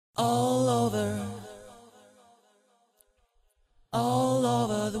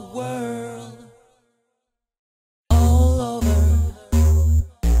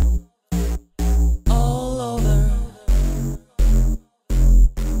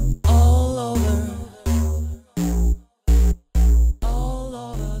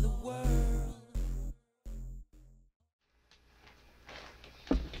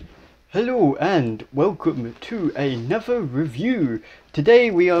Hello and welcome to another review. Today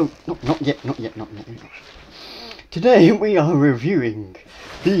we are not yet. Today we are reviewing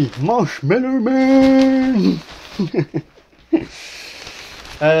the Marshmallow Man.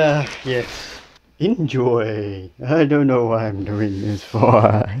 Yes. Enjoy. I don't know why I'm doing this for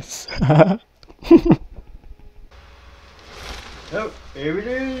us. Oh, here it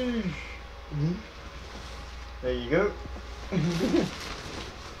is. There you go.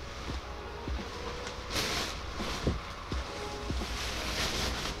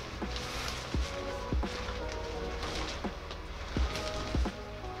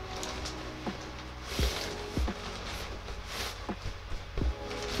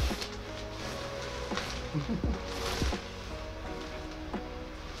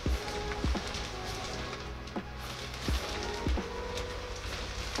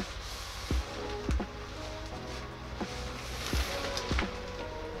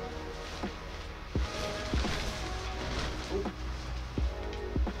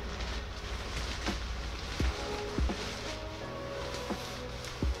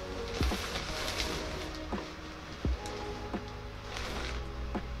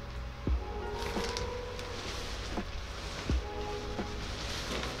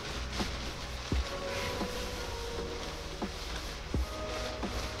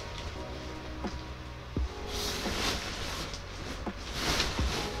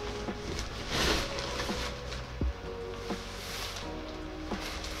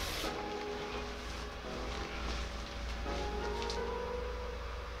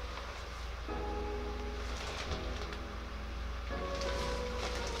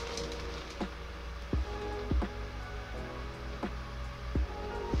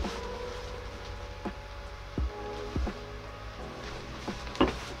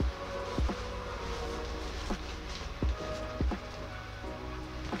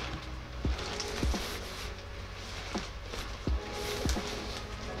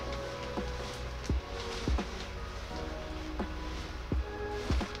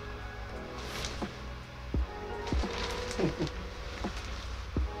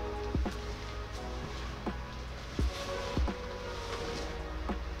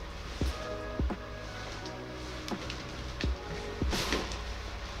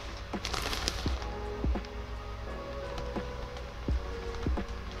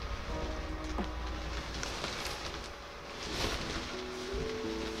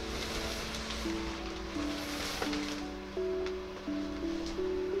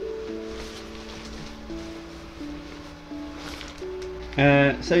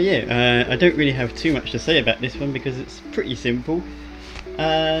 I don't really have too much to say about this one because it's pretty simple. But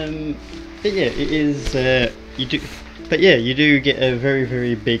yeah, it is. You do get a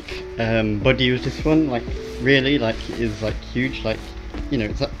very big body with this one. Like really, like it is like huge. Like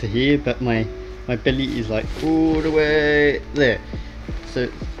it's up to here, but my belly is like all the way there. So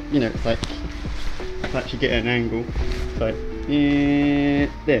it's like if I actually get an angle, it's like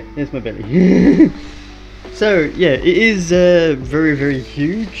there's my belly. So yeah, it is very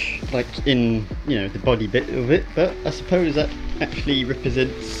huge, like in the body bit of it, but I suppose that actually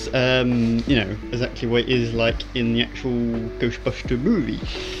represents exactly what it is like in the actual Ghostbuster movie.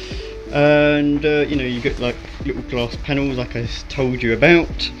 And you get like little glass panels like I told you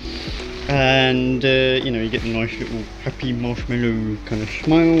about, and you get the nice little happy marshmallow kind of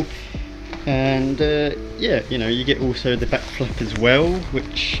smile, and you get also the back flap as well,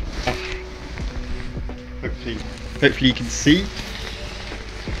 which hopefully you can see.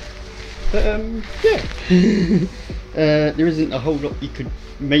 But there isn't a whole lot you could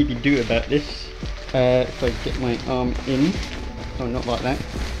maybe do about this. If I get my arm in, oh, not like that.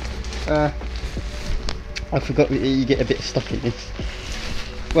 I forgot that you get a bit stuck in this.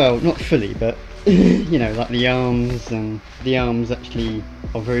 Well, not fully, but like the arms, and the arms actually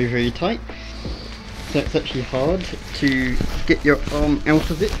are very tight, so it's actually hard to get your arm out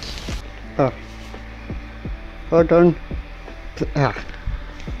of it. Hold on.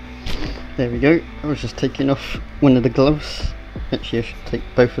 There we go. I was just taking off one of the gloves. Actually, I should take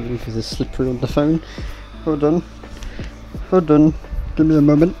both of them because they're slippery on the phone. Hold on. Give me a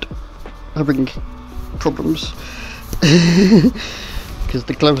moment. Having problems because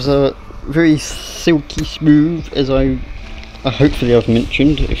the gloves are very silky smooth, as I hopefully I've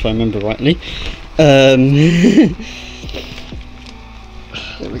mentioned, if I remember rightly. There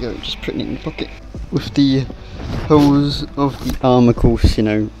we go. Just putting it in the pocket with the holes of the arm, of course,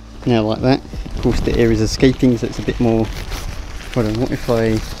 now like that. Of course the air is escaping, so it's a bit more. Hold on, what if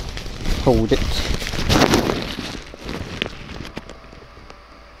I hold it?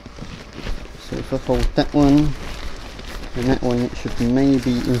 So if I hold that one, and that one it should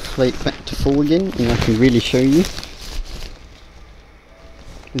maybe inflate back to full again, and I can really show you.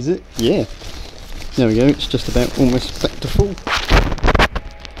 Is it? Yeah. There we go, it's just about almost back to full.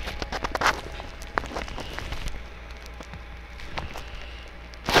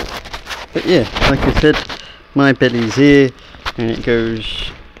 But yeah, like I said, my belly's here, and it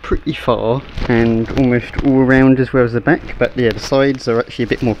goes pretty far and almost all around as well as the back. But yeah, the sides are actually a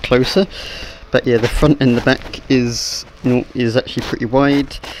bit more closer. But yeah, the front and the back is actually pretty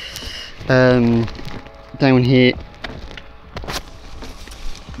wide. Down here,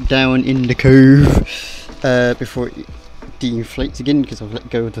 down in the cove, before it de-inflates again because I've let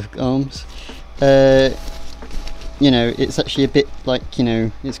go of the arms. You know, it's actually a bit like, you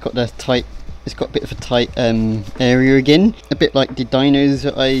know, it's got a bit of a tight area again, a bit like the dinos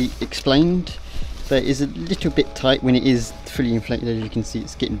that I explained. But it is a little bit tight when it is fully inflated. As you can see,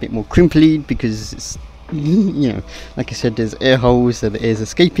 it's getting a bit more crimply because it's, you know, like I said, there's air holes, so the air's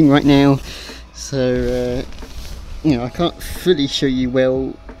escaping right now. So you know, I can't fully show you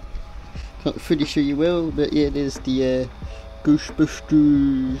well. But yeah, there's the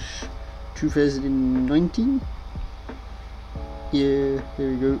Ghostbusters 2019. Yeah, there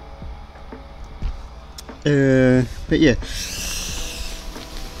we go. But yeah.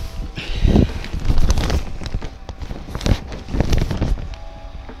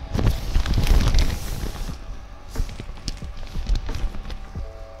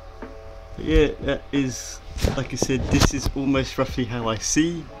 But yeah, that is, like I said, this is almost roughly how I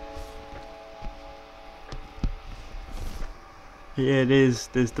see. But yeah, there's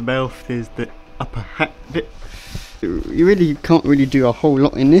the mouth, there's the upper hat bit. You really can't really do a whole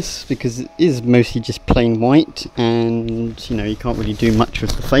lot in this because it is mostly just plain white, and you know, you can't really do much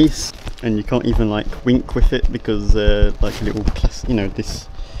with the face, and you can't even like wink with it because like a little plus, you know, this,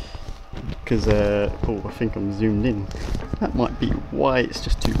 because oh, I think I'm zoomed in. That might be why it's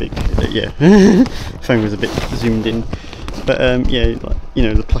just too big. Yeah, phone was a bit zoomed in. But yeah, like, you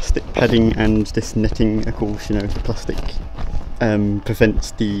know, the plastic padding and this netting, of course, you know, the plastic prevents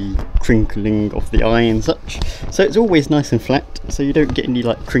the crinkling of the eye and such, so it's always nice and flat, so you don't get any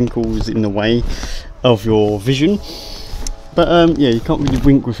like crinkles in the way of your vision. But yeah, you can't really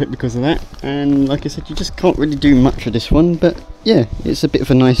wink with it because of that, and like I said, you just can't really do much with this one. But yeah, it's a bit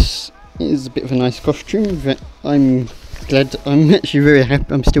of a nice costume that I'm actually very happy.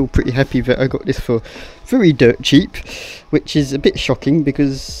 I'm still pretty happy that I got this for very dirt cheap, which is a bit shocking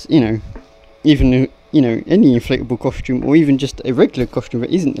because, you know, even, you know, any inflatable costume or even just a regular costume that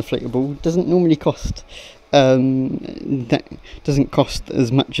isn't inflatable doesn't normally cost that doesn't cost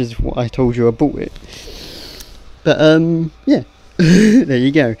as much as what I told you I bought it. But yeah, there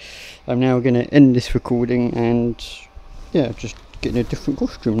you go. I'm now going to end this recording and yeah, just get in a different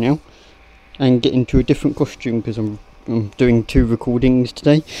costume now and get into a different costume because I'm doing 2 recordings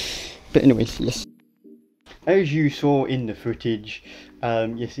today. But anyways, yes, as you saw in the footage,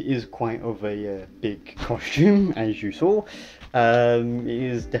 yes, it is quite of a big costume, as you saw. It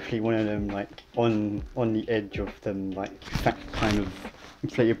is definitely one of them, like on the edge of them, like that kind of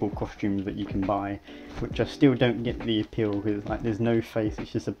inflatable costumes that you can buy, which I still don't get the appeal because, like, there's no face,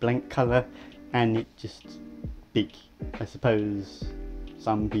 it's just a blank colour and it's just big. I suppose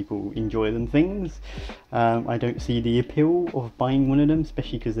some people enjoy them things. I don't see the appeal of buying one of them,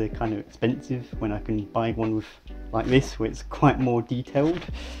 especially because they're kind of expensive, when I can buy one with like this where it's quite more detailed.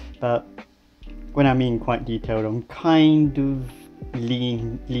 But when I mean quite detailed, I'm kind of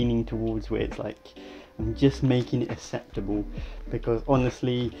leaning towards where it's like I'm just making it acceptable, because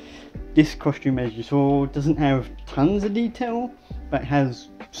honestly this costume, as you saw, doesn't have tons of detail but has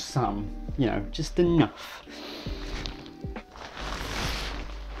some, you know, just enough.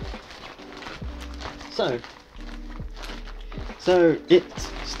 So it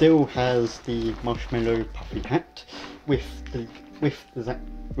still has the marshmallow puffy hat with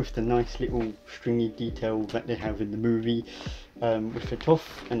the nice little stringy detail that they have in the movie, with the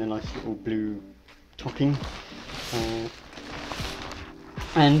toff and a nice little blue topping,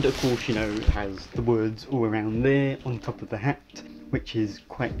 and of course, you know, it has the words all around there on top of the hat, which is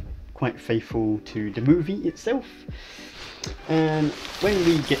quite faithful to the movie itself. And when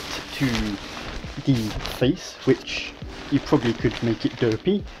we get to the face, which you probably could make it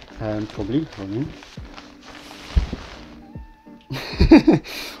derpy, probably, hold on.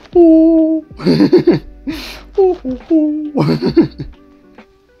 Ooh.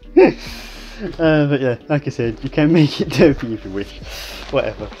 But yeah, like I said, you can make it derpy if you wish,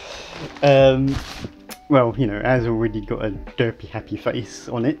 whatever. Well, you know, it has already got a derpy happy face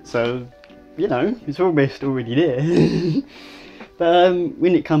on it, so, you know, it's almost already there. But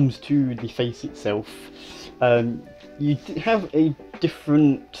when it comes to the face itself, you have a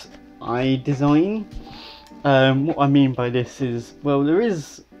different eye design. What I mean by this is, well, there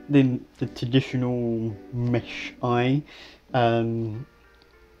is the traditional mesh eye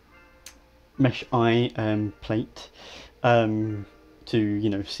plate to, you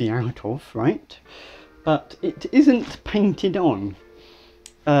know, see out of, right? But it isn't painted on,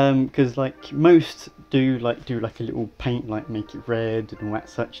 because like most do like a little paint, like make it red and all that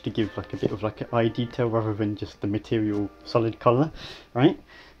such, to give like a bit of like an eye detail rather than just the material solid color, right?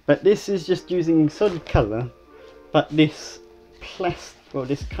 But this is just using solid color, but this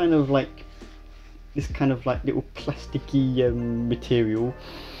this kind of like little plasticky material,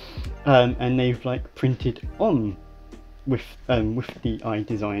 and they've like printed on with the eye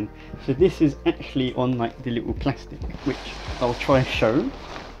design. So this is actually on like the little plastic, which I'll try to show.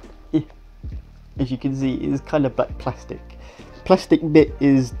 As you can see, it is kind of like plastic. Plastic bit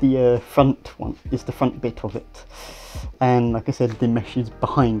is the front one, is the front bit of it, and like I said, the mesh is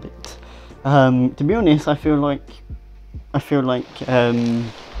behind it. To be honest, I feel like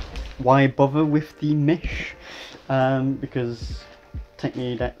why bother with the mesh, because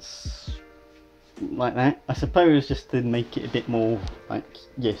technically that's like that. I suppose just to make it a bit more like,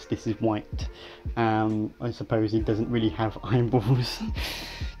 yes, this is white. I suppose he doesn't really have eyeballs.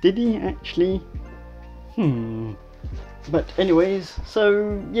 Did he actually? But anyways,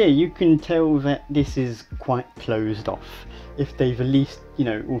 so yeah, you can tell that this is quite closed off. If they've at least, you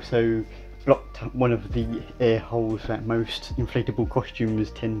know, also blocked one of the air holes that most inflatable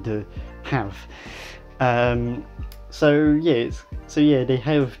costumes tend to have. So yeah, they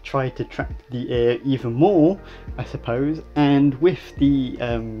have tried to trap the air even more, I suppose, and with the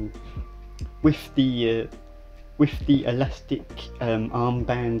elastic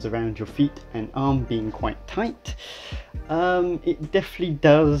armbands around your feet and arm being quite tight, it definitely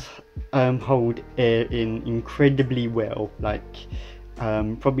does hold air in incredibly well. Like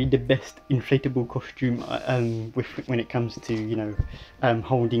probably the best inflatable costume when it comes to, you know,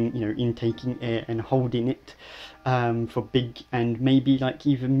 holding, you know, intaking air and holding it for big and maybe like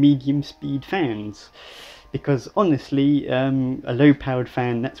even medium speed fans. Because honestly, a low powered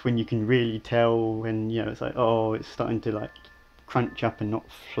fan, that's when you can really tell when, you know, it's like, oh, it's starting to like crunch up and not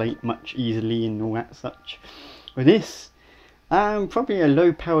flake much easily and all that such. With this, probably a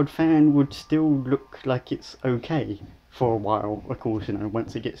low powered fan would still look like it's okay for a while. Of course, you know,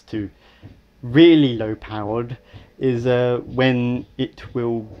 once it gets to really low powered is when it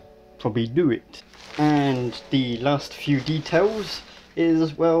will probably do it. And the last few details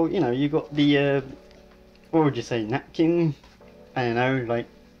is, well, you know, you got the what would you say, napkin? I don't know, like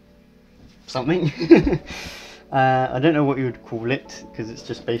something. I don't know what you would call it, because it's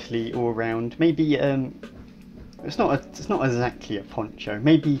just basically all around. Maybe it's not exactly a poncho.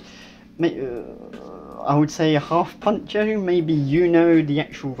 Maybe I would say a half poncho. Maybe you know the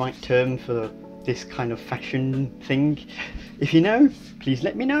actual right term for this kind of fashion thing. If you know, please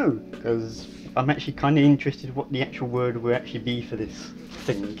let me know, because I'm actually kind of interested what the actual word will actually be for this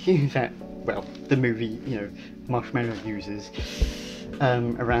thing that, well, the movie, you know, Marshmallow uses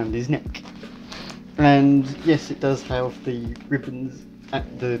around his neck. And yes, it does have the ribbons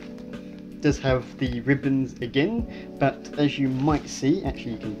again, but as you might see,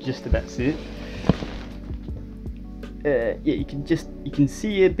 actually you can just about see it. Yeah, you can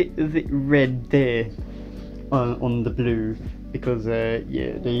see a bit of it red there on the blue, because yeah,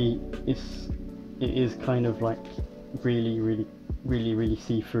 it is kind of like really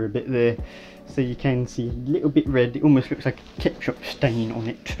see through a bit there, so you can see a little bit red. It almost looks like a ketchup stain on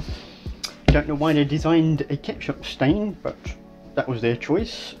it. Don't know why they designed a ketchup stain, but that was their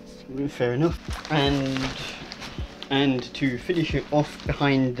choice. Fair enough. And to finish it off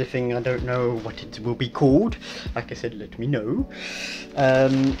behind the thing, I don't know what it will be called. Like I said, let me know.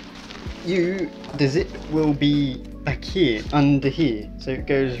 The zip will be back here, under here, so it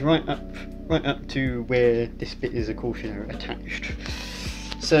goes right up to where this bit is, of course, you know, attached.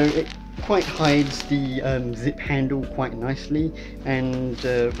 So it quite hides the zip handle quite nicely, and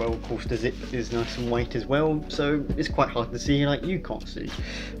well, of course the zip is nice and white as well, so it's quite hard to see, like you can't see.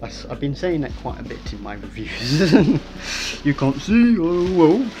 I've been saying that quite a bit in my reviews. You can't see? Oh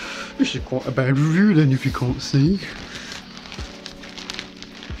well, this is quite a bad review then if you can't see.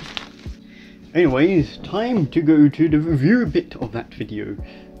 Anyways, time to go to the review bit of that video.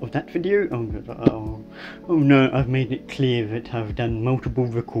 Oh no, I've made it clear that I've done multiple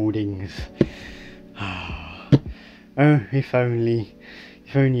recordings. Oh, if only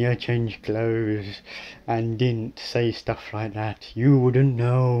If only I changed clothes and didn't say stuff like that, you wouldn't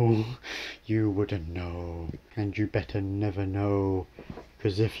know. You wouldn't know. And you better never know.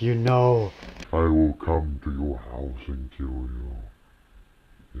 'Cause if you know, I will come to your house and kill you.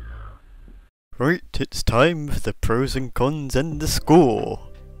 right, it's time for the pros and cons and the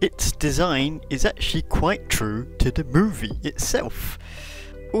score. Its design is actually quite true to the movie itself.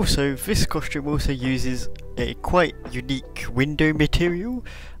 Also, this costume also uses a quite unique window material.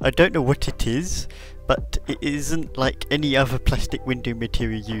 I don't know what it is, but it isn't like any other plastic window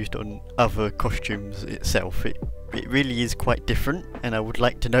material used on other costumes itself. It really is quite different, and I would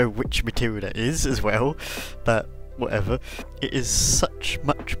like to know which material that is as well, but whatever. It is such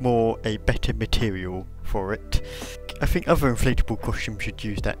much more a better material for it. I think other inflatable costumes should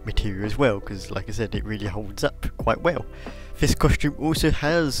use that material as well, because like I said, it really holds up quite well. This costume also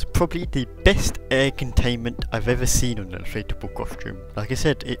has probably the best air containment I've ever seen on an inflatable costume. Like I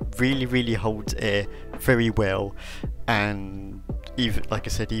said, it really holds air very well, and even like I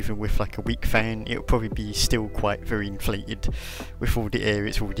said, even with like a weak fan, it'll probably be still quite very inflated with all the air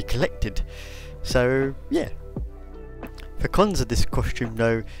it's already collected. So yeah. The cons of this costume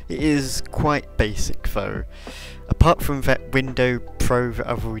though, it is quite basic though. Apart from that window pro that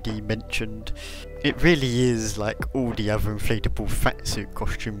I've already mentioned, it really is like all the other inflatable fatsuit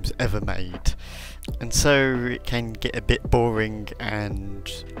costumes ever made. And so it can get a bit boring, and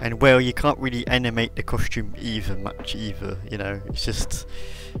well, you can't really animate the costume much either, you know, it's just,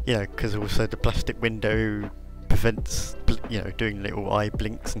 you know, because also the plastic window prevents, you know, doing little eye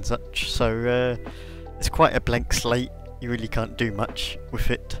blinks and such, so it's quite a blank slate. You really can't do much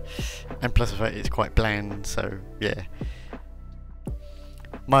with it, and plus of that it's quite bland, so yeah.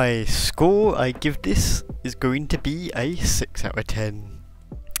 My score I give this is going to be a 6 out of 10,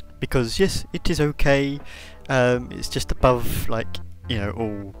 because yes, it is okay, it's just above, like, you know,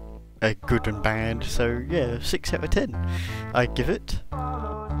 all good and bad, so yeah, 6 out of 10 I give it.